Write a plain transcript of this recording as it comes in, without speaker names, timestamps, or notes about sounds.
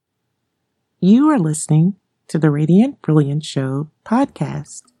You are listening to the Radiant Brilliant Show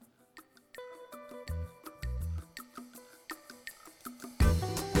podcast.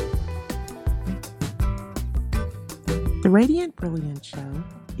 The Radiant Brilliant Show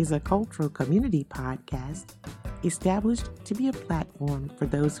is a cultural community podcast established to be a platform for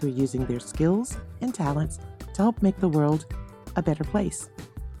those who are using their skills and talents to help make the world a better place.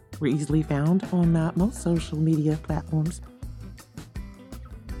 We're easily found on most social media platforms.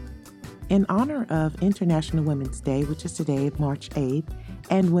 In honor of International Women's Day, which is today, March 8th,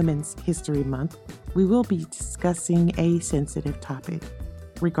 and Women's History Month, we will be discussing a sensitive topic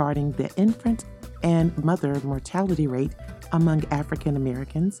regarding the infant and mother mortality rate among African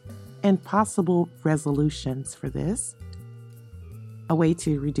Americans and possible resolutions for this, a way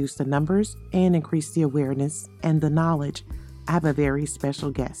to reduce the numbers and increase the awareness and the knowledge. I have a very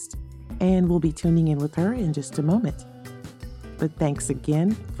special guest, and we'll be tuning in with her in just a moment. But thanks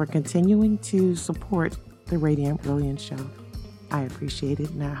again for continuing to support the Radiant Brilliant Show. I appreciate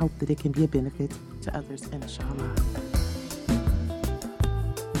it, and I hope that it can be a benefit to others, inshallah.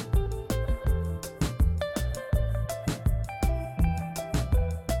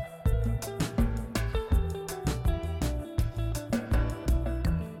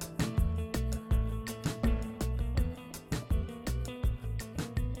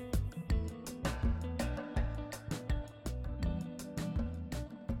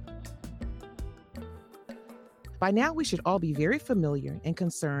 By now, we should all be very familiar and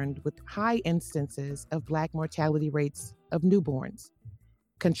concerned with high instances of Black mortality rates of newborns.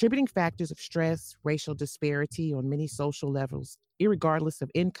 Contributing factors of stress, racial disparity on many social levels, irregardless of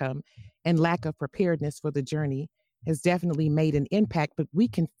income, and lack of preparedness for the journey has definitely made an impact, but we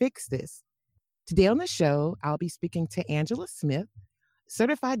can fix this. Today on the show, I'll be speaking to Angela Smith,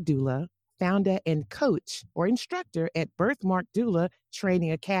 certified doula, founder and coach or instructor at Birthmark Doula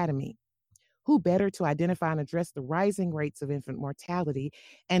Training Academy. Who better to identify and address the rising rates of infant mortality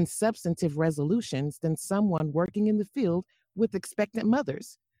and substantive resolutions than someone working in the field with expectant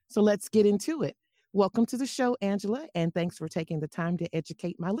mothers? So let's get into it. Welcome to the show, Angela, and thanks for taking the time to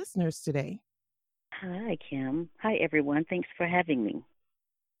educate my listeners today. Hi, Kim. Hi, everyone. Thanks for having me.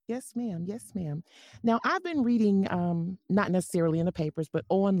 Yes, ma'am. Yes, ma'am. Now, I've been reading, not necessarily in the papers, but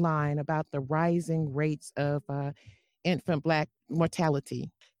online about the rising rates of infant Black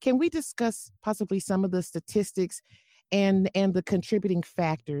mortality. Can we discuss possibly some of the statistics and the contributing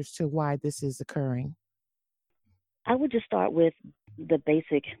factors to why this is occurring? I would just start with the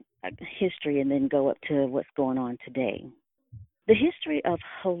basic history and then go up to what's going on today. The history of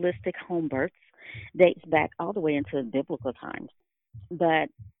holistic home births dates back all the way into biblical times. But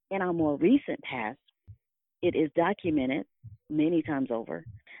in our more recent past, it is documented many times over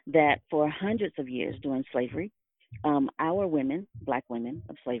that for hundreds of years during slavery, our women, Black women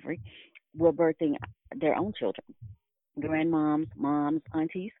of slavery, were birthing their own children. Grandmoms, moms,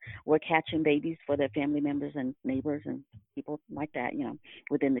 aunties were catching babies for their family members and neighbors and people like that,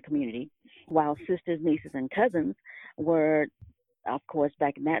 within the community. While sisters, nieces, and cousins were, of course,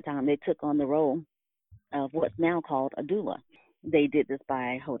 back in that time, they took on the role of what's now called a doula. They did this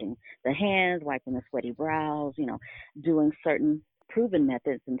by holding the hands, wiping the sweaty brows, doing certain proven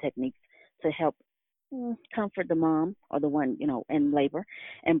methods and techniques to help comfort the mom or the one, in labor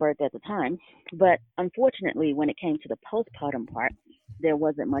and birth at the time. But unfortunately, when it came to the postpartum part, there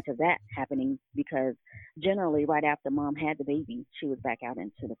wasn't much of that happening because generally right after mom had the baby, she was back out into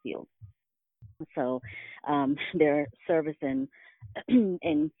the field. So their service and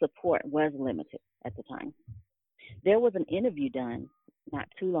and support was limited at the time. There was an interview done not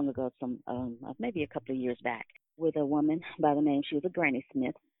too long ago, maybe a couple of years back, with a woman by the name, she was a Granny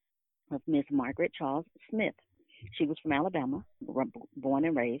Smith, of Miss Margaret Charles Smith. She was from Alabama, born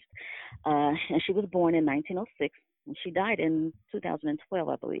and raised, and she was born in 1906. And she died in 2012,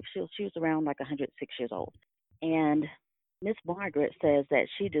 I believe. She was around like 106 years old. And Miss Margaret says that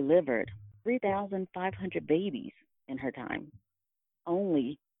she delivered 3,500 babies in her time,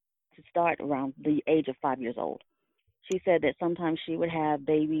 only to start around the age of 5 years old. She said that sometimes she would have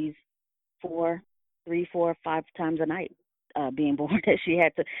babies 3, 4, 5 times a night. Being born, that she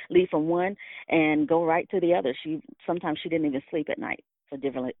had to leave from one and go right to the other. Sometimes she didn't even sleep at night for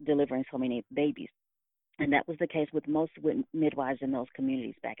delivering so many babies. And that was the case with most midwives in those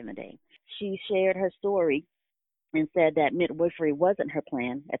communities back in the day. She shared her story and said that midwifery wasn't her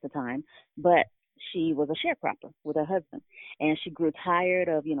plan at the time, but she was a sharecropper with her husband, and she grew tired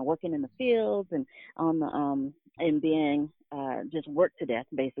of working in the fields and on the and being just worked to death,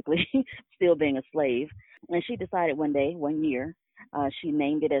 basically, still being a slave. And she decided one year, she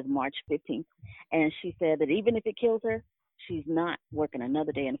named it as March 15th, and she said that even if it kills her, She's not working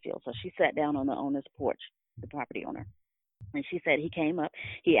another day in the field. So she sat down on the owner's porch, the property owner, and she said he came up.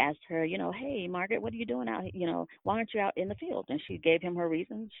 He asked her, hey, Margaret, what are you doing out here? Why aren't you out in the field? And she gave him her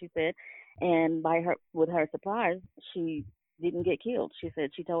reason. She said, and with her surprise, she didn't get killed. She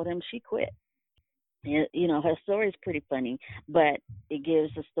said she told him she quit. And, her story is pretty funny, but it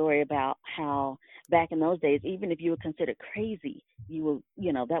gives a story about how back in those days, even if you were considered crazy,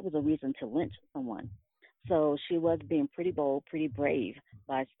 that was a reason to lynch someone. So she was being pretty bold, pretty brave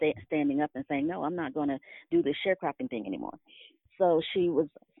by standing up and saying, no, I'm not going to do this sharecropping thing anymore. So she was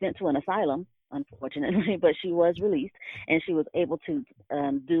sent to an asylum, unfortunately, but she was released and she was able to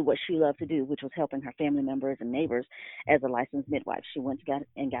do what she loved to do, which was helping her family members and neighbors as a licensed midwife. She went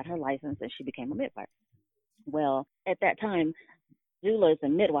and got her license and she became a midwife. Well, at that time, doulas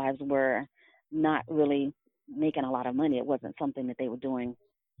and midwives were not really making a lot of money. It wasn't something that they were doing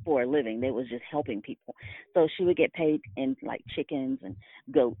for a living. They was just helping people. So she would get paid in like chickens and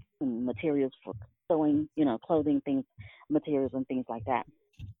goats and materials for sewing, clothing things, materials and things like that.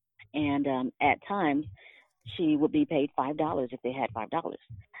 And at times, she would be paid $5 if they had $5.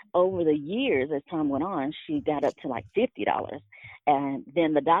 Over the years, as time went on, she got up to like $50. And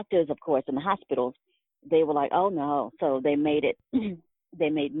then the doctors, of course, in the hospitals, they were like, oh no. So they made it, they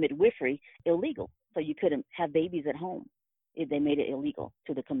made midwifery illegal. So you couldn't have babies at home if they made it illegal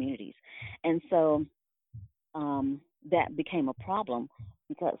to the communities. And so that became a problem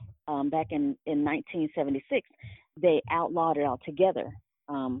because back in 1976, they outlawed it altogether,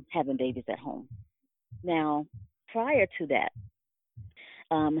 having babies at home. Now, prior to that,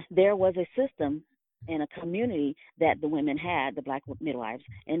 there was a system in a community that the women had, the black midwives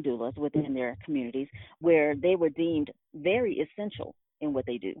and doulas within their communities, where they were deemed very essential in what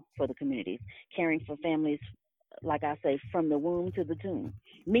they do for the communities, caring for families, like I say, from the womb to the tomb,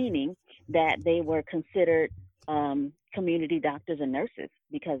 meaning that they were considered community doctors and nurses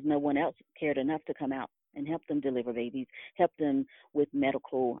because no one else cared enough to come out and help them deliver babies, help them with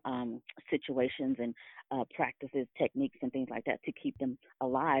medical situations and practices, techniques, and things like that to keep them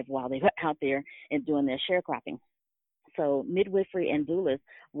alive while they were out there and doing their sharecropping. So midwifery and doulas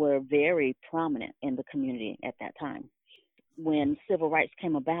were very prominent in the community at that time. When civil rights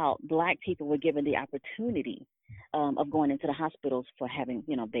came about, black people were given the opportunity of going into the hospitals for having,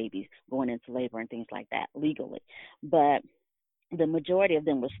 babies, going into labor and things like that legally. But the majority of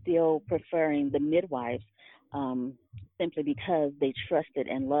them were still preferring the midwives um, simply because they trusted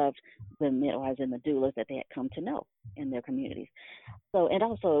and loved the midwives and the doulas that they had come to know in their communities. So, and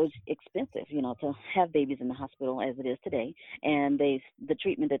also it was expensive, to have babies in the hospital as it is today, and the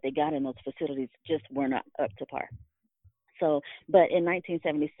treatment that they got in those facilities just were not up to par. So, but in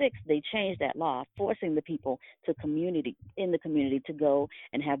 1976, they changed that law, forcing the people in the community to go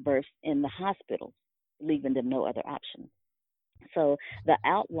and have births in the hospital, leaving them no other option. So the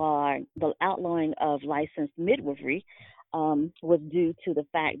outlawing of licensed midwifery was due to the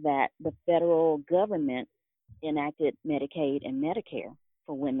fact that the federal government enacted Medicaid and Medicare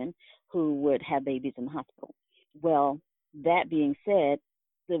for women who would have babies in the hospital. Well, that being said,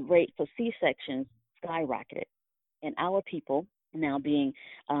 the rate for C-sections skyrocketed, and our people now being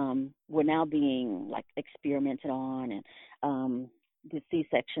were now being like experimented on, and the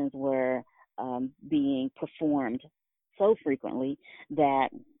C-sections were being performed so frequently that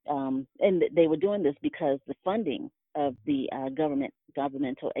and they were doing this because the funding of the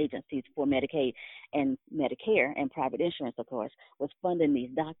governmental agencies for Medicaid and Medicare and private insurance, of course, was funding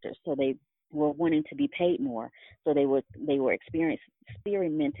these doctors. So they were wanting to be paid more. So they were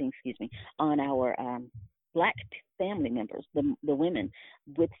experimenting, on our black family members, the women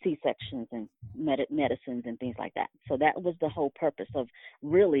with C sections and medicines and things like that. So that was the whole purpose of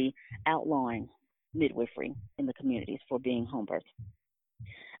really outlawing midwifery in the communities for being home births.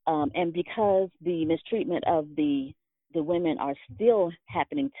 And because the mistreatment of the women are still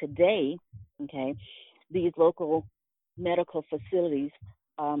happening today, okay, these local medical facilities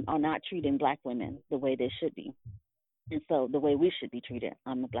are not treating black women the way they should be. And so the way we should be treated,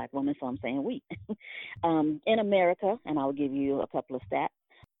 I'm a black woman, so I'm saying we. In America, and I'll give you a couple of stats,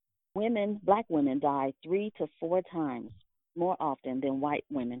 black women die 3 to 4 times more often than white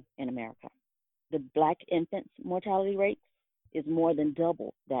women in America. The black infants' mortality rate is more than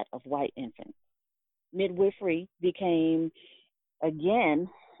double that of white infants. Midwifery became again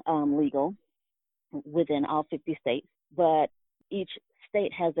legal within all 50 states, but each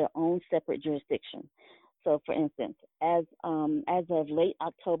state has their own separate jurisdiction. So, for instance, as of late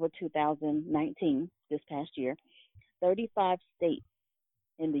October 2019, this past year, 35 states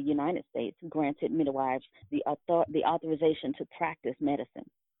in the United States granted midwives the authorization to practice medicine.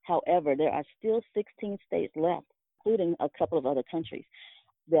 However, there are still 16 states left including a couple of other countries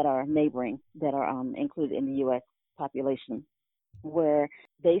that are neighboring, that are included in the U.S. population, where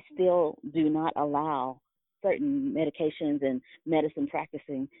they still do not allow certain medications and medicine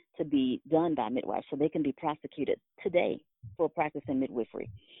practicing to be done by midwives. So they can be prosecuted today for practicing midwifery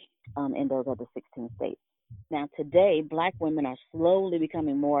in those other 16 states. Now, today, Black women are slowly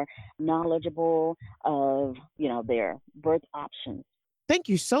becoming more knowledgeable of, their birth options. Thank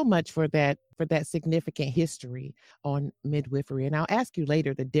you so much for that significant history on midwifery. And I'll ask you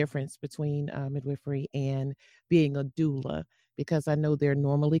later the difference between midwifery and being a doula, because I know they're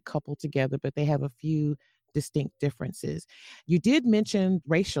normally coupled together, but they have a few distinct differences. You did mention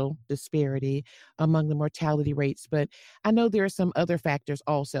racial disparity among the mortality rates, but I know there are some other factors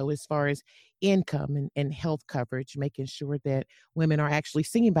also as far as income and health coverage, making sure that women are actually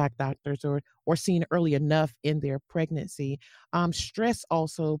seeing back doctors or seen early enough in their pregnancy. Stress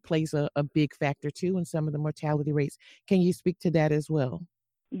also plays a big factor too in some of the mortality rates. Can you speak to that as well?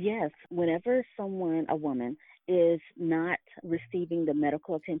 Yes, whenever a woman, is not receiving the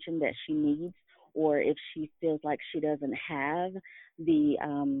medical attention that she needs, or if she feels like she doesn't have the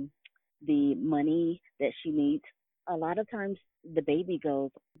money that she needs, a lot of times the baby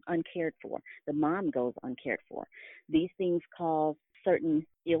goes uncared for. The mom goes uncared for. These things cause certain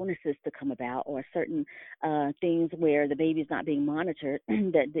illnesses to come about, or certain things where the baby's not being monitored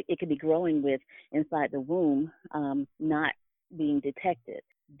that it could be growing with inside the womb, not being detected.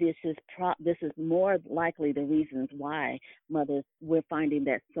 This is more likely the reasons why mothers, we're finding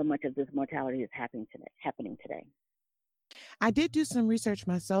that so much of this mortality is happening today. I did do some research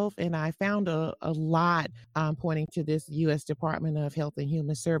myself, and I found a lot pointing to this U.S. Department of Health and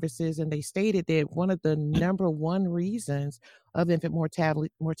Human Services, and they stated that one of the number one reasons of infant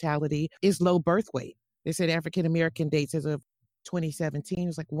mortality is low birth weight. They said African American dates as of 2017 it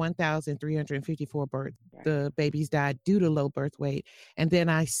was like 1,354 births. Right. The babies died due to low birth weight, and then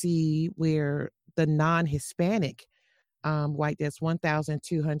I see where the non-Hispanic white, that's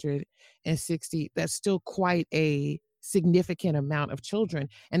 1,260. That's still quite a significant amount of children.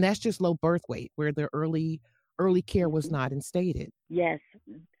 And that's just low birth weight, where the early care was Hmm. not instated. Yes,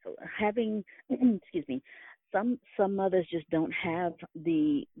 having excuse me, some mothers just don't have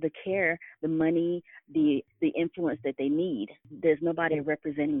the care, the money, the influence that they need. There's nobody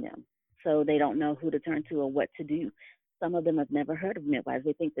representing them, so they don't know who to turn to or what to do. Some of them have never heard of midwives.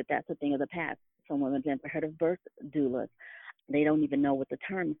 They think that that's a thing of the past. Some women have never heard of birth doulas. They don't even know what the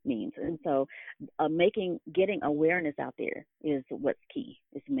term means, and so getting awareness out there is what's key.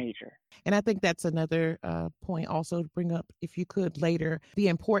 It's major. And I think that's another point also to bring up, if you could later, the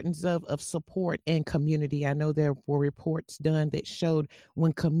importance of support and community. I know there were reports done that showed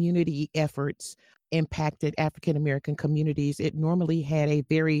when community efforts impacted African American communities, it normally had a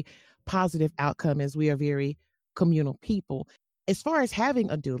very positive outcome, as we are very communal people. As far as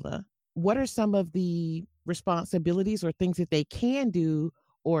having a doula, what are some of the responsibilities or things that they can do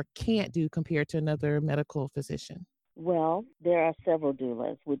or can't do compared to another medical physician? Well, there are several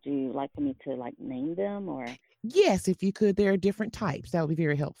doulas. Would you like for me to name them, or? Yes, if you could, there are different types. That would be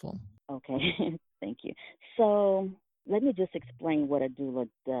very helpful. Okay, thank you. So let me just explain what a doula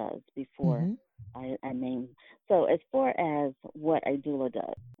does before Hmm. I name. So as far as what a doula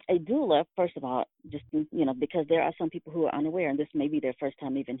does, a doula, first of all, just because there are some people who are unaware, and this may be their first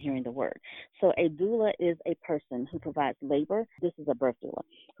time even hearing the word. So a doula is a person who provides labor. This is a birth doula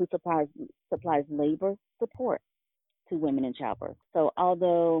who supplies labor support to women in childbirth. So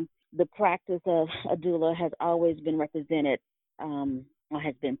although the practice of a doula has always been represented, or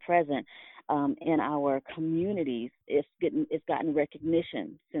has been present in our communities, it's gotten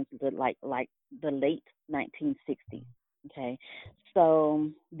recognition since the late 1960s. Okay, so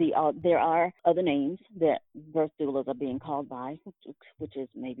there are other names that birth doulas are being called by, which is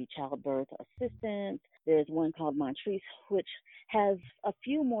maybe childbirth assistant. There's one called Montrese, which has a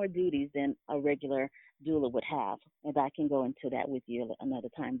few more duties than a regular doula would have, and I can go into that with you another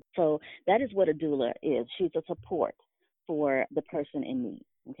time. So that is what a doula is. She's a support for the person in need.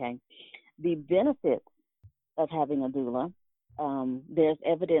 Okay, the benefits of having a doula. There's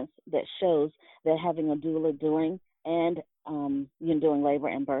evidence that shows that having a doula during and during labor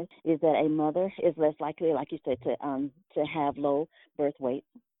and birth is that a mother is less likely, like you said, to have low birth weight.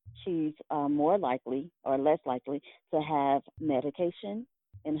 She's more likely or less likely to have medication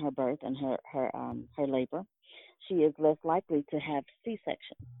in her birth and her labor. She is less likely to have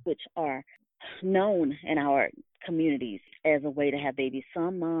C-sections, which are known in our communities as a way to have babies.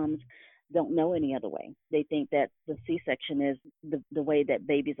 Some moms don't know any other way. They think that the C-section is the way that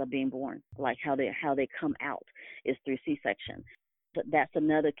babies are being born, like how they come out is through C-section. But that's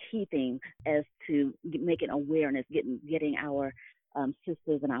another key thing as to making awareness, getting our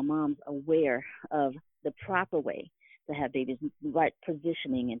sisters and our moms aware of the proper way to have babies, right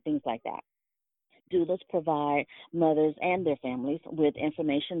positioning, and things like that. Doulas provide mothers and their families with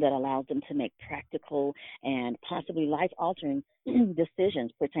information that allows them to make practical and possibly life altering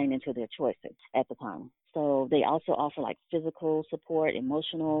decisions pertaining to their choices at the time. So they also offer like physical support,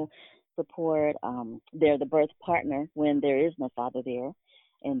 emotional support. They're the birth partner when there is no father there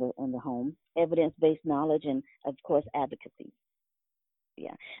in the home. Evidence based knowledge and of course advocacy.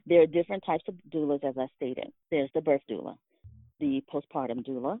 Yeah, there are different types of doulas, as I stated. There's the birth doula, the postpartum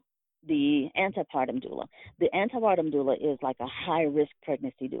doula, the antepartum doula. The antepartum doula is like a high risk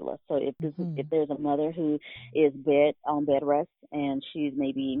pregnancy doula. So if Hmm. there's a mother who is on bed rest and she's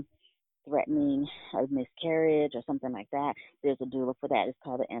maybe threatening a miscarriage or something like that, there's a doula for that. It's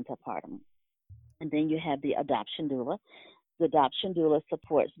called the antepartum. And then you have the adoption doula. The adoption doula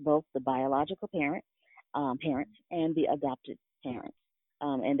supports both the biological parents and the adopted parents.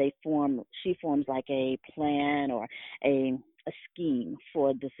 And she forms like a plan or a, a scheme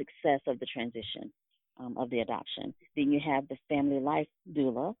for the success of the transition of the adoption. Then you have the family life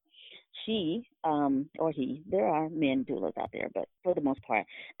doula. She or he, there are men doulas out there, but for the most part,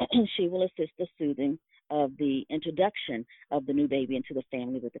 she will assist the soothing of the introduction of the new baby into the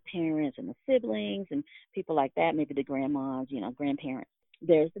family with the parents and the siblings and people like that, maybe the grandmas, grandparents.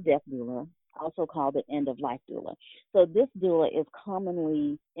 There's the death doula, also called the end of life doula. So this doula is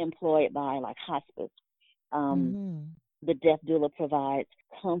commonly employed by like hospice. Um, Hmm. the death doula provides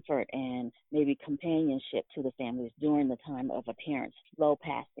comfort and maybe companionship to the families during the time of a parent's slow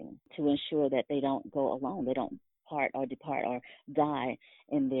passing to ensure that they don't go alone. They don't part or depart or die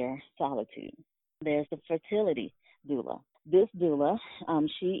in their solitude. There's the fertility doula. This doula,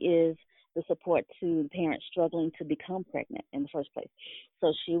 she is the support to the parents struggling to become pregnant in the first place.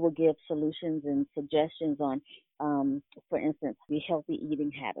 So she will give solutions and suggestions on, for instance, the healthy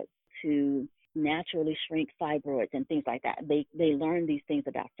eating habits to naturally shrink fibroids and things like that. They learn these things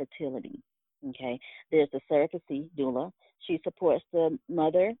about fertility. Okay. There's the surrogacy doula. She supports the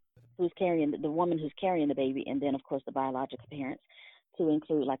mother who's carrying the woman who's carrying the baby, and then of course the biological parents to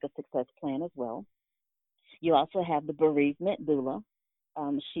include like a success plan as well. You also have the bereavement doula.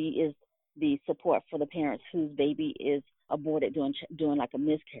 She is the support for the parents whose baby is aborted doing like a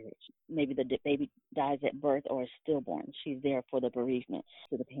miscarriage. Maybe the baby dies at birth or is stillborn. She's there for the bereavement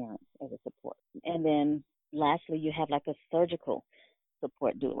to the parents as a support. And then lastly, you have like a surgical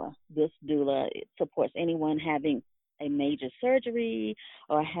support doula. This doula supports anyone having a major surgery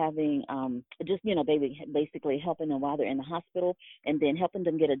or having just basically helping them while they're in the hospital and then helping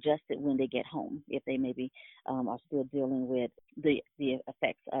them get adjusted when they get home if they maybe are still dealing with the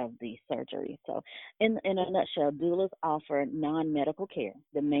effects of the surgery. So in a nutshell, doulas offer non-medical care.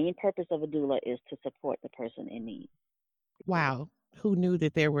 The main purpose of a doula is to support the person in need. Wow. Who knew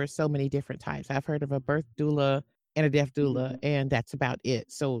that there were so many different types? I've heard of a birth doula and a death doula, Mm-hmm. and that's about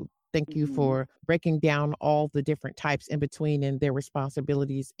it. So thank you Mm-hmm. for breaking down all the different types in between and their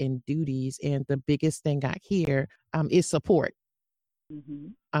responsibilities and duties. And the biggest thing I hear is support.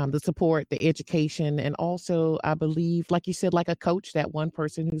 Mm-hmm. The support, the education, and also I believe, like you said, like a coach, that one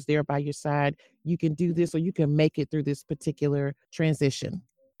person who's there by your side. You can do Mm-hmm. this, or you can make it through this particular transition.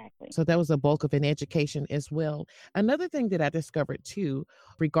 Exactly. So that was a bulk of an education as well. Another thing that I discovered too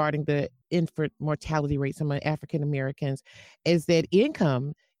regarding the infant mortality rates among African Americans is that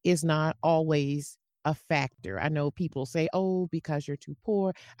income is not always a factor. I know people say, oh, because you're too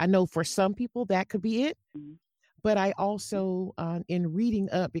poor. I know for some people that could be it. Mm-hmm. But I also, in reading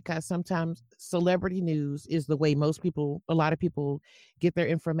up, because sometimes celebrity news is the way a lot of people get their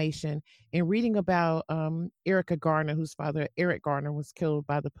information. In reading about Erica Garner, whose father, Eric Garner, was killed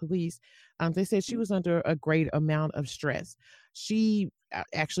by the police, they said she was under a great amount of stress. She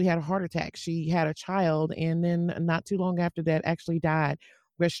actually had a heart attack. She had a child, and then not too long after that, actually died.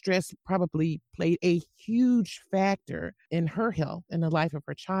 Where stress probably played a huge factor in her health and the life of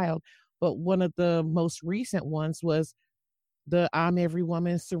her child. But one of the most recent ones was the I'm Every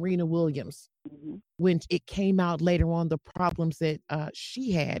Woman, Serena Williams, Mm-hmm. when it came out later on the problems that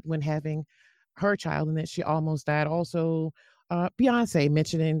she had when having her child and that she almost died. Also, Beyonce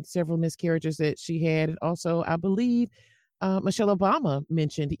mentioning several miscarriages that she had. And also, I believe Michelle Obama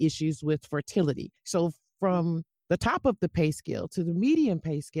mentioned issues with fertility. So, from the top of the pay scale to the medium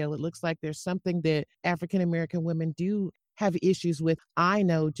pay scale, it looks like there's something that African American women do have issues with. I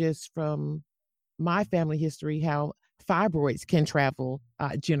know just from my family history how fibroids can travel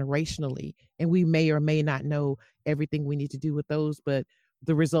generationally, and we may or may not know everything we need to do with those, but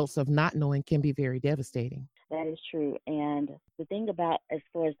the results of not knowing can be very devastating. That is true. And the thing about as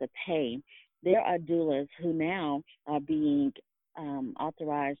far as the pay, there are doulas who now are being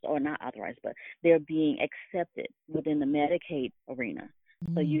authorized, or not authorized, but they're being accepted within the Medicaid arena.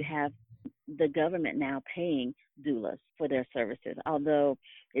 So you Mm. have the government now paying doulas for their services, although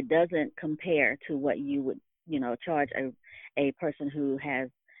it doesn't compare to what you would, charge a person who has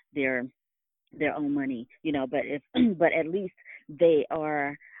their their own money, but if but at least they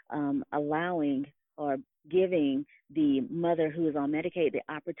are allowing or giving the mother who is on Medicaid the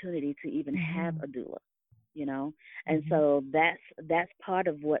opportunity to even have Mhm. a doula, you know. And Mhm. so that's part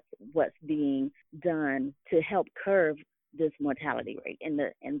of what's being done to help curb this mortality rate and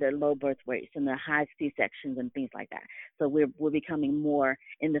the low birth rates and the high C sections and things like that. So we're becoming more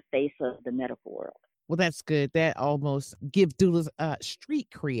in the face of the medical world. Well, that's good. That almost give doulas street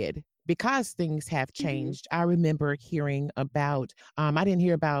cred because things have Mhm. changed. I remember hearing about, I didn't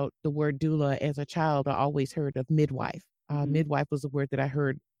hear about the word doula as a child. I always heard of midwife. Mhm. Midwife was a word that I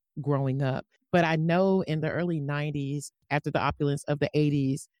heard growing up. But I know in the early 90s, after the opulence of the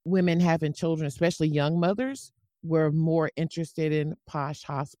 80s, women having children, especially young mothers, were more interested in posh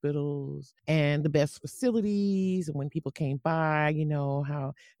hospitals and the best facilities. And when people came by,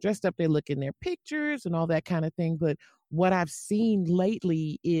 how dressed up they look in their pictures and all that kind of thing. But what I've seen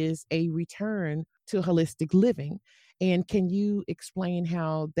lately is a return to holistic living. And can you explain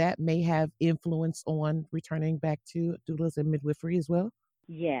how that may have influence on returning back to doulas and midwifery as well?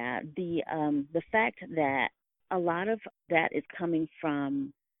 Yeah, the fact that a lot of that is coming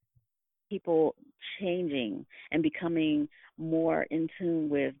from people changing and becoming more in tune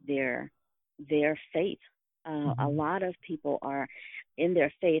with their faith. A Hmm. lot of people are in their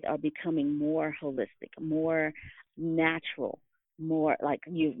faith are becoming more holistic, more natural, more like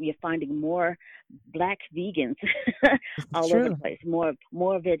you're finding more black vegans This is all over the true. place,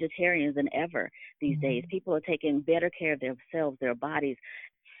 more vegetarians than ever these days. Hmm. People are taking better care of themselves, their bodies.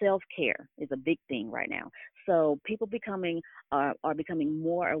 Self care is a big thing right now. So people are becoming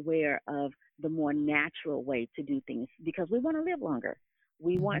more aware of the more natural way to do things because we want to live longer.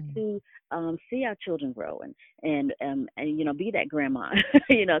 We want Hmm. to see our children grow and be that grandma,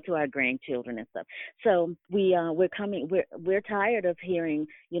 to our grandchildren and stuff. So we're tired of hearing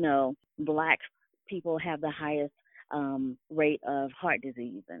black people have the highest rate of heart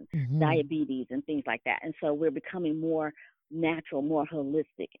disease and Hmm. diabetes and things like that. And so we're becoming more natural, more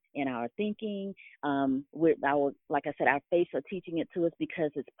holistic in our thinking. With our, like I said, our faiths are teaching it to us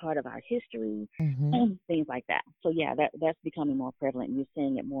because it's part of our history, Hmm. things like that. So yeah, that's becoming more prevalent. You're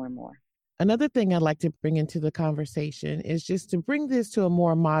seeing it more and more. Another thing I'd like to bring into the conversation is just to bring this to a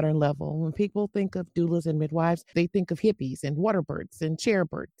more modern level. When people think of doulas and midwives, they think of hippies and water birds and chair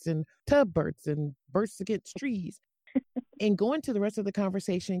birds and tub birds and birds against trees. And going to the rest of the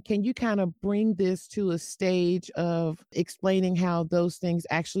conversation, can you kind of bring this to a stage of explaining how those things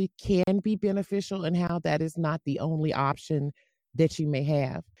actually can be beneficial and how that is not the only option that you may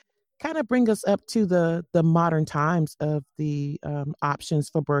have? Kind of bring us up to the modern times of the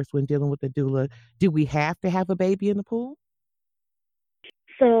options for birth when dealing with a doula. Do we have to have a baby in the pool?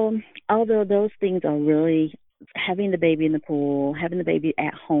 So, although those things are really having the baby in the pool, having the baby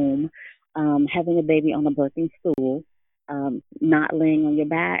at home, having a baby on a birthing stool, not laying on your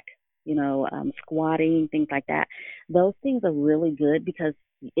back, squatting, things like that, those things are really good because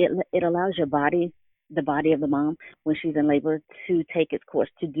it allows your body, the body of the mom, when she's in labor, to take its course,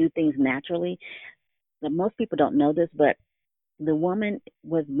 to do things naturally. Now, most people don't know this, but the woman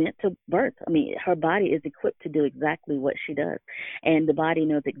was meant to birth. I mean, her body is equipped to do exactly what she does, and the body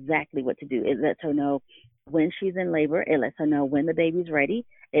knows exactly what to do. It lets her know when she's in labor. It lets her know when the baby's ready.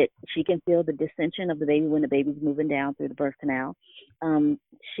 She can feel the distension of the baby when the baby's moving down through the birth canal.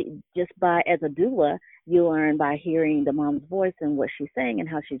 She just by as a doula, you learn by hearing the mom's voice and what she's saying and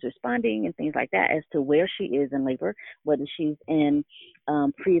how she's responding and things like that as to where she is in labor, whether she's in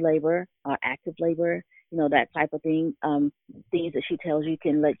pre-labor or active labor, that type of thing. Things that she tells you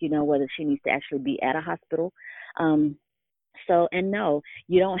can let you know whether she needs to actually be at a hospital. Um, and no,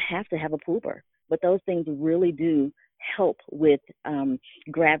 you don't have to have a pooper, but those things really do help with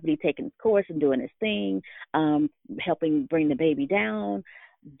gravity taking its course and doing its thing, helping bring the baby down.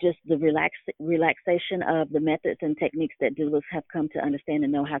 Just the relaxation of the methods and techniques that doulas have come to understand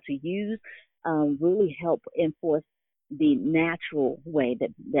and know how to use really help enforce the natural way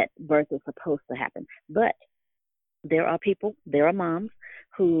that birth is supposed to happen. But there are moms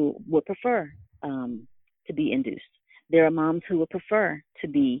who would prefer to be induced. There are moms who would prefer to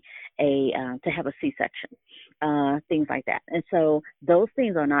be to have a C-section, things like that. And so those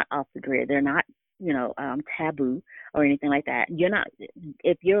things are not off the grid. They're not. taboo or anything like that. You're not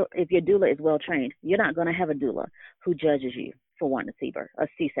if your doula is well trained, you're not going to have a doula who judges you for wanting to see birth, a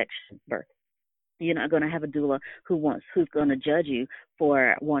C-section birth. You're not going to have a doula who's going to judge you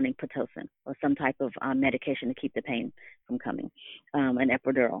for wanting pitocin or some type of medication to keep the pain from coming, an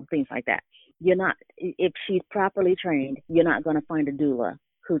epidural, things like that. You're not If she's properly trained, you're not going to find a doula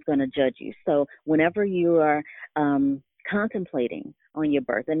who's going to judge you. So whenever you are contemplating on your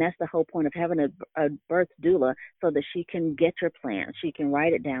birth, and that's the whole point of having a birth doula, so that she can get your plan, she can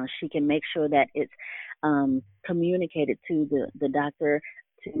write it down, she can make sure that it's communicated to the doctor,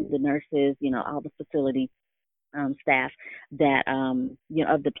 to the nurses, all the facility staff that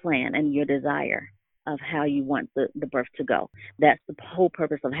of the plan and your desire of how you want the birth to go. That's the whole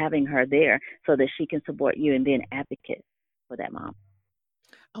purpose of having her there, so that she can support you and be an advocate for that mom.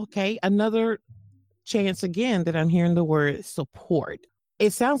 Okay, another chance again that I'm hearing the word support.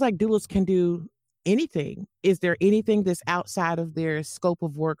 It sounds like doulas can do anything. Is there anything that's outside of their scope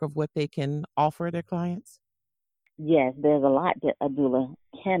of work of what they can offer their clients? Yes, there's a lot that a doula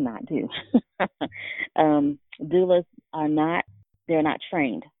cannot do. Doulas they're not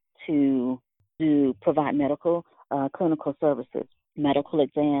trained to provide clinical services, medical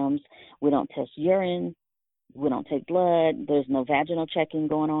exams. We don't test urine. We don't take blood. There's no vaginal checking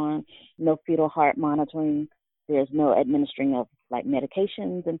going on, no fetal heart monitoring. There's no administering of like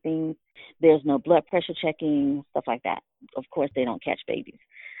medications and things. There's no blood pressure checking, stuff like that. Of course, they don't catch babies.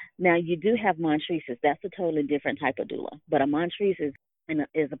 Now, you do have montreses. That's a totally different type of doula. But a montrese is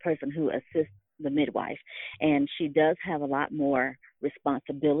a person who assists the midwife, and she does have a lot more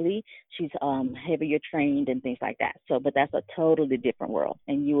responsibility. She's heavier trained and things like that. So, but that's a totally different world.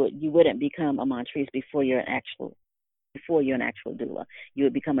 And you wouldn't become a montrese before you're an actual doula. You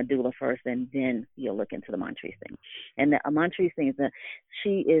would become a doula first, and then you'll look into the montrese thing. And a montrese thing is that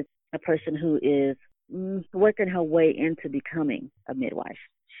she is a person who is working her way into becoming a midwife.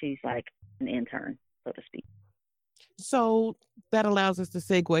 She's like an intern, so to speak. So that allows us to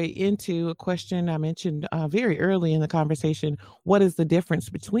segue into a question I mentioned very early in the conversation. What is the difference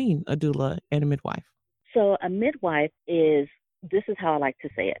between a doula and a midwife? So a midwife this is how I like to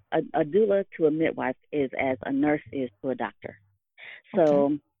say it. A doula to a midwife is as a nurse is to a doctor.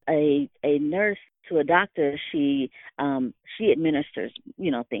 So a nurse to a doctor, she administers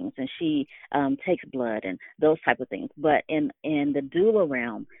things, and she takes blood and those type of things. But in the doula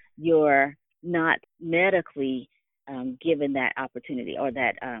realm, you're not medically given that opportunity or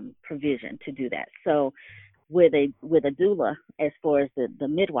that provision to do that. So with a doula, as far as the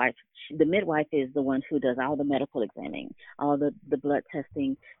midwife, the midwife is the one who does all the medical examining, all the blood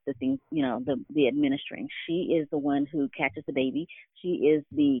testing, the things, the administering. She is the one who catches the baby. She is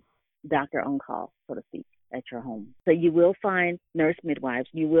the doctor on call, so to speak, at your home. So you will find nurse midwives.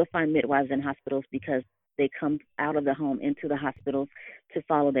 You will find midwives in hospitals, because they come out of the home into the hospitals to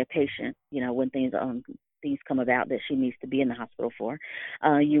follow their patient, when things come about that she needs to be in the hospital for.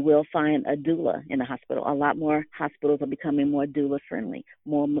 You will find a doula in the hospital. A lot more hospitals are becoming more doula friendly,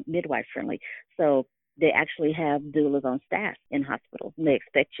 more midwife friendly. So they actually have doulas on staff in hospitals, and they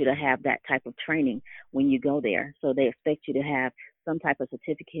expect you to have that type of training when you go there. So they expect you to have some type of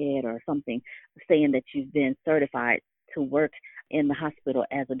certificate or something saying that you've been certified to work in the hospital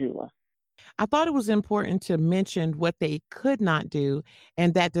as a doula. I thought it was important to mention what they could not do,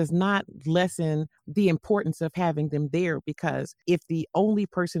 and that does not lessen the importance of having them there, because if the only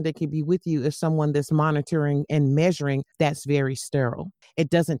person that can be with you is someone that's monitoring and measuring, that's very sterile.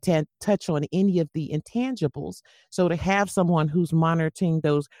 It doesn't touch on any of the intangibles. So to have someone who's monitoring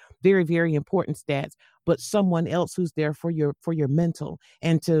those very, very important stats, but someone else who's there for your mental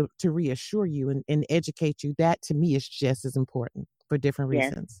and to reassure you and educate you, that to me is just as important for different Yes.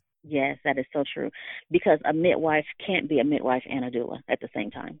 reasons. Yes, that is so true. Because a midwife can't be a midwife and a doula at the same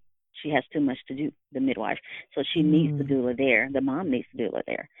time. She has too much to do, the midwife. So she needs the Mm. doula there. The mom needs the doula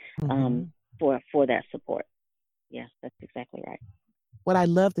there Mhm. for that support. Yes, that's exactly right. What I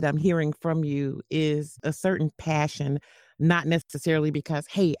love that I'm hearing from you is a certain passion, not necessarily because,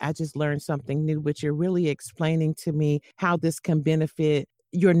 hey, I just learned something new, but you're really explaining to me how this can benefit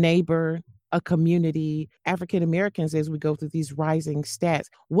your neighbor, a community, African Americans as we go through these rising stats.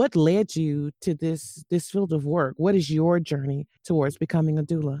 What led you to this field of work? What is your journey towards becoming a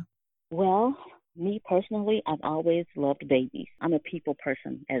doula? Well, me personally, I've always loved babies. I'm a people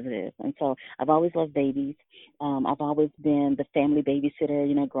person as it is. And so I've always loved babies. I've always been the family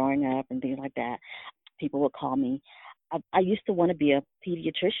babysitter, growing up and things like that. People would call me. I used to want to be a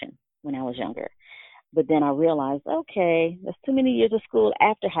pediatrician when I was younger. But then I realized, okay, that's too many years of school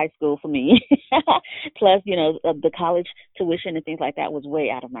after high school for me. Plus, the college tuition and things like that was way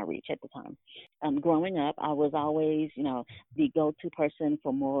out of my reach at the time. Growing up, I was always, the go-to person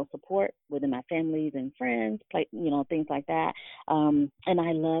for moral support within my families and friends, things like that. And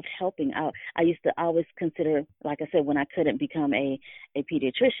I loved helping out. I used to always consider, like I said, when I couldn't become a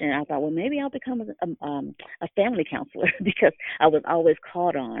pediatrician, I thought, well, maybe I'll become a family counselor because I was always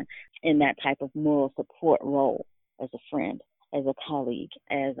called on in that type of moral support role as a friend, as a colleague,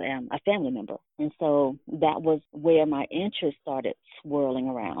 as a family member. And so that was where my interest started swirling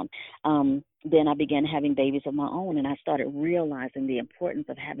around. Then I began having babies of my own, and I started realizing the importance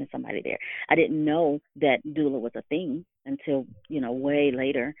of having somebody there. I didn't know that doula was a thing until, way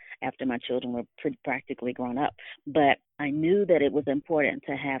later after my children were practically grown up. But I knew that it was important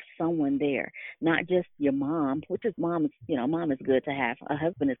to have someone there, not just your mom, which is mom is good to have. A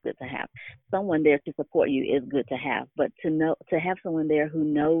husband is good to have. Someone there to support you is good to have, but to have someone there who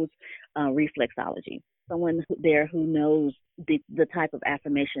knows reflexology, someone there who knows the type of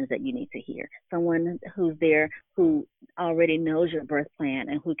affirmations that you need to hear, someone who's there who already knows your birth plan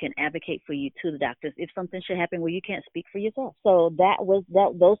and who can advocate for you to the doctors if something should happen where you can't speak for yourself. So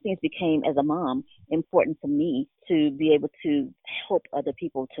those things became, as a mom, important to me to be able to help other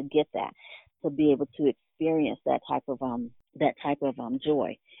people to get that, to be able to experience that type of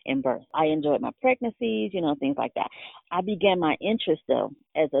joy in birth. I enjoyed my pregnancies, things like that. I began my interest though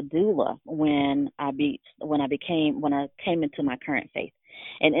as a doula when I came into my current faith.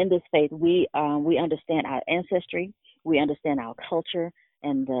 And in this faith, we understand our ancestry, we understand our culture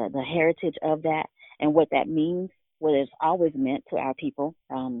and the heritage of that and what that means, what it's always meant to our people,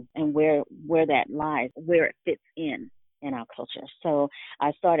 and where that lies, where it fits in our culture. So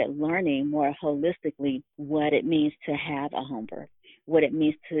I started learning more holistically what it means to have a home birth, what it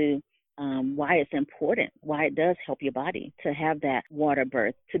means to why it's important, why it does help your body to have that water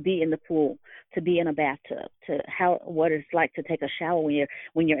birth, to be in the pool, to be in a bathtub, what it's like to take a shower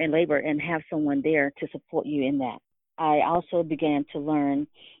when you're in labor and have someone there to support you in that. I also began to learn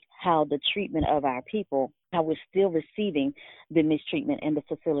how the treatment of our people, how we're still receiving the mistreatment in the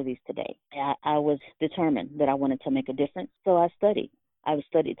facilities today. I was determined that I wanted to make a difference, so I studied. I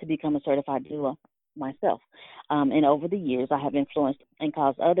studied to become a certified doula myself. And over the years, I have influenced and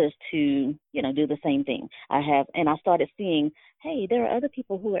caused others to, do the same thing. And I started seeing, hey, there are other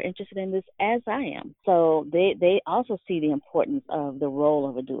people who are interested in this as I am. So they also see the importance of the role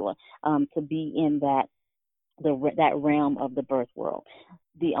of a doula, to be in that realm of the birth world.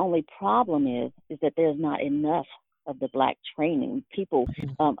 The only problem is that there's not enough of the Black training people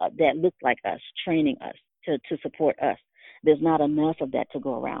that look like us, training us to support us. There's not enough of that to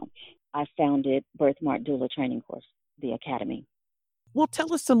go around. I founded Birthmark Doula Training Course, the Academy. Well,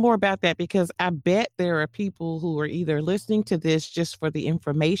 tell us some more about that because I bet there are people who are either listening to this just for the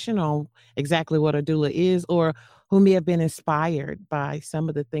information on exactly what a doula is or who may have been inspired by some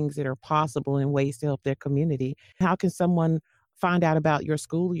of the things that are possible in ways to help their community. How can someone find out about your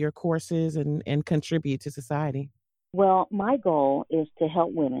school, your courses, and contribute to society? Well, my goal is to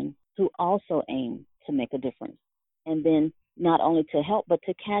help women who also aim to make a difference, and then not only to help but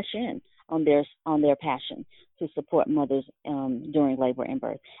to cash in on their passion to support mothers during labor and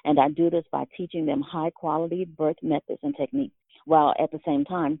birth. And I do this by teaching them high quality birth methods and techniques, while at the same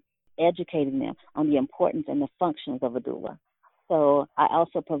time educating them on the importance and the functions of a doula. So I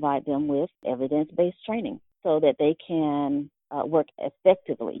also provide them with evidence-based training so that they can work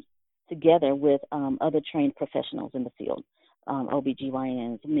effectively together with other trained professionals in the field,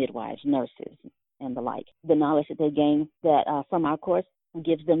 OBGYNs, midwives, nurses, and the like. The knowledge that they gain from our course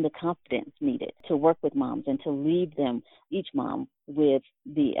gives them the confidence needed to work with moms and to leave them, each mom, with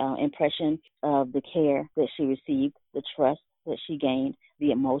the impression of the care that she received, the trust that she gained,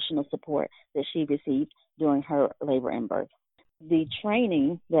 the emotional support that she received during her labor and birth. The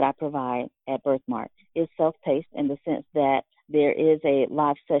training that I provide at Birthmark is self-paced in the sense that there is a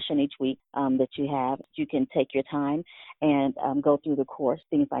live session each week that you have. You can take your time and go through the course,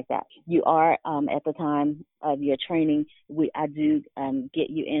 things like that. You are, at the time of your training, I do get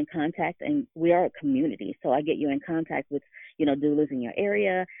you in contact, and we are a community. So I get you in contact with, doulas in your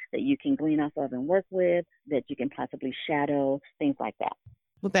area that you can glean off of and work with, that you can possibly shadow, things like that.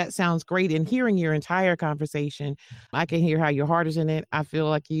 Well, that sounds great. And hearing your entire conversation, I can hear how your heart is in it. I feel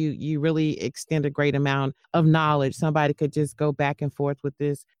like you really extend a great amount of knowledge. Somebody could just go back and forth with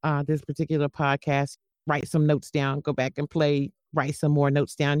this particular podcast, write some notes down, go back and play, write some more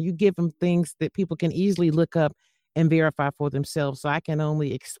notes down. You give them things that people can easily look up and verify for themselves. So I can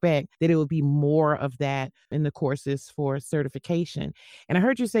only expect that it will be more of that in the courses for certification. And I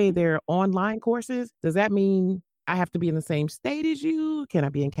heard you say they're online courses. Does that mean I have to be in the same state as you? Can I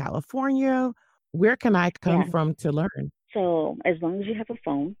be in California? Where can I come Yeah. from to learn? So as long as you have a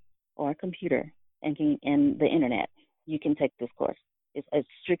phone or a computer and the internet, you can take this course. It's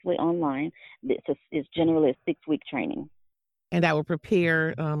strictly online. It's generally a 6-week training. And that will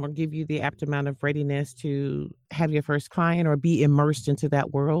prepare or give you the apt amount of readiness to have your first client or be immersed into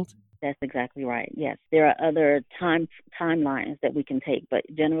that world? That's exactly right. Yes, there are other timelines that we can take, but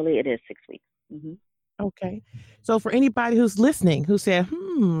generally it is 6 weeks. Okay. So for anybody who's listening who said,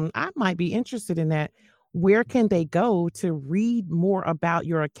 I might be interested in that, where can they go to read more about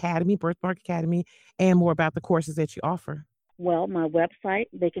your academy, Birthmark Academy, and more about the courses that you offer? Well, my website,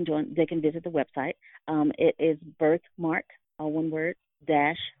 they can visit the website. It is birthmark, all one word,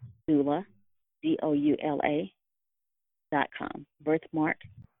 dash doula, DOULA.com. Birthmark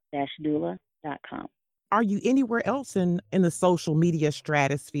dash doula.com. Are you anywhere else in the social media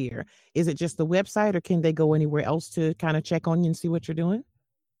stratosphere? Is it just the website, or can they go anywhere else to kind of check on you and see what you're doing?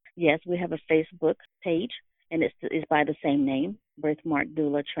 Yes, we have a Facebook page, and it's by the same name, Birthmark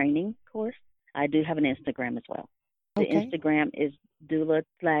Doula Training Course. I do have an Instagram as well. The Okay. Instagram is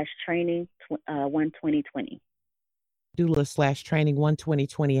doula/training 12020. Doula/training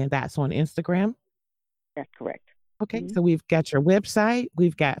 12020, and that's on Instagram. That's correct. Okay, hmm so we've got your website,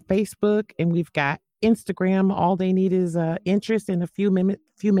 we've got Facebook, and we've got Instagram. All they need is interest in a few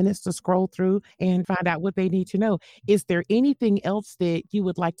minutes to scroll through and find out what they need to know. Is there anything else that you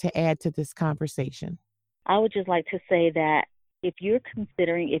would like to add to this conversation? I would just like to say that if you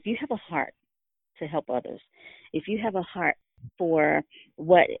have a heart to help others, if you have a heart for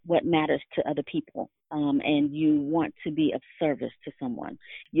what matters to other people, and you want to be of service to someone,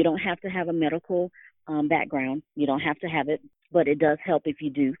 you don't have to have a medical background. You don't have to have it, but it does help if you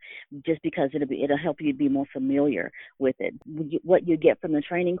do, just because it'll help you be more familiar with it. What you get from the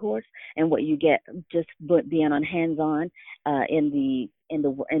training course and what you get just being on hands-on in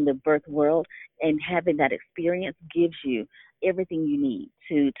the birth world and having that experience gives you everything you need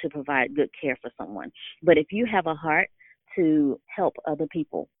to provide good care for someone. But if you have a heart to help other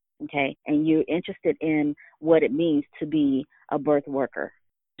people, okay, and you're interested in what it means to be a birth worker,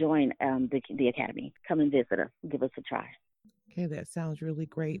 join the academy. Come and visit us. Give us a try. Okay, that sounds really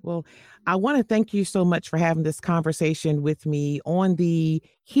great. Well, I want to thank you so much for having this conversation with me on the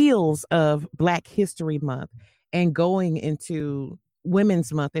heels of Black History Month and going into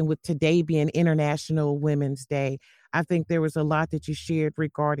Women's Month, and with today being International Women's Day. I think there was a lot that you shared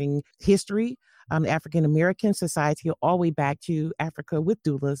regarding history, African American society, all the way back to Africa with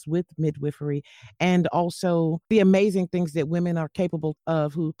doulas, with midwifery, and also the amazing things that women are capable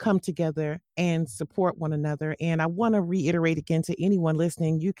of who come together and support one another. And I want to reiterate again to anyone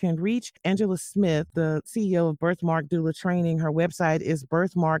listening, you can reach Angela Smith, the CEO of Birthmark Doula Training. Her website is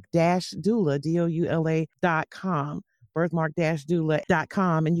birthmark-doula, DOULA.com.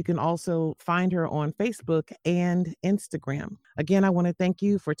 birthmark-doula.com. And you can also find her on Facebook and Instagram. Again, I want to thank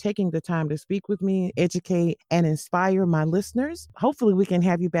you for taking the time to speak with me, educate, and inspire my listeners. Hopefully we can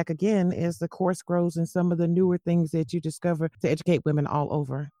have you back again as the course grows and some of the newer things that you discover to educate women all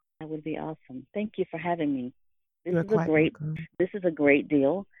over. That would be awesome. Thank you for having me. This You are is a quite great welcome. this is a great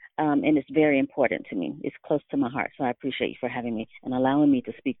deal. And it's very important to me. It's close to my heart. So I appreciate you for having me and allowing me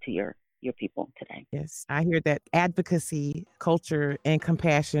to speak to your people today. Yes, I hear that advocacy, culture, and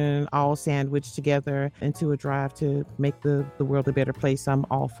compassion all sandwiched together into a drive to make the world a better place. I'm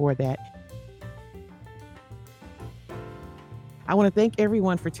all for that. I want to thank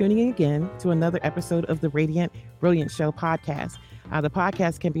everyone for tuning in again to another episode of the Radiant Brilliant Show podcast. The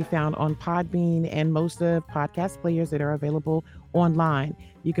podcast can be found on Podbean and most of podcast players that are available online.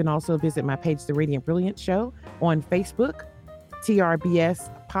 You can also visit my page, The Radiant Brilliant Show, on Facebook, TRBS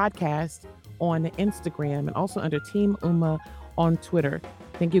Podcast on Instagram, and also under Team Uma on Twitter.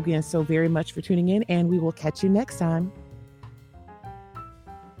 Thank you again so very much for tuning in, and we will catch you next time.